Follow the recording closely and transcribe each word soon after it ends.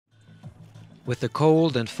With the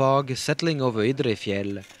cold and fog settling over Idre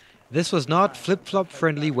Fjäll, this was not flip-flop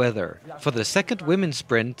friendly weather for the second women's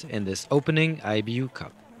sprint in this opening IBU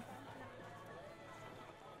Cup.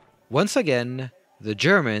 Once again, the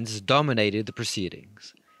Germans dominated the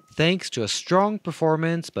proceedings, thanks to a strong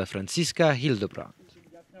performance by Franziska Hildebrand.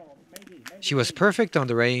 She was perfect on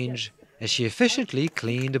the range as she efficiently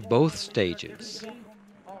cleaned both stages.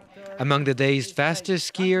 Among the day's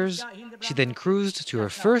fastest skiers, she then cruised to her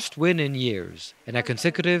first win in years and a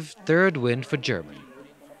consecutive third win for Germany.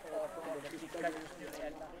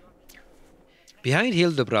 Behind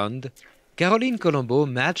Hildebrand, Caroline Colombo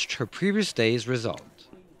matched her previous day's result.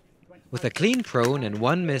 With a clean prone and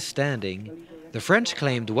one miss standing, the French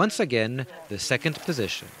claimed once again the second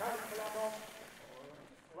position.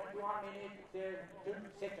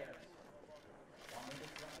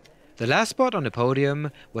 The last spot on the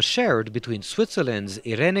podium was shared between Switzerland's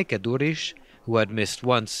Irene Kadurish, who had missed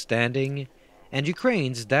once standing, and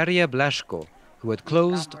Ukraine's Daria Blashko, who had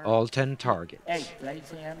closed all 10 targets.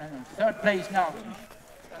 Third place now.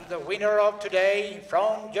 And the winner of today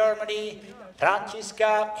from Germany,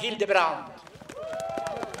 Franziska Hildebrand.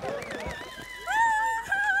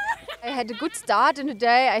 I had a good start in the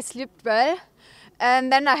day, I slept well.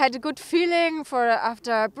 And then I had a good feeling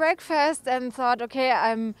after breakfast and thought, okay,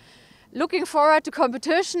 I'm looking forward to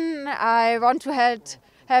competition. I want to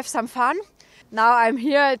have some fun. Now I'm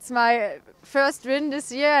here, it's my first win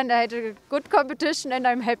this year and I had a good competition and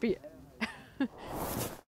I'm happy.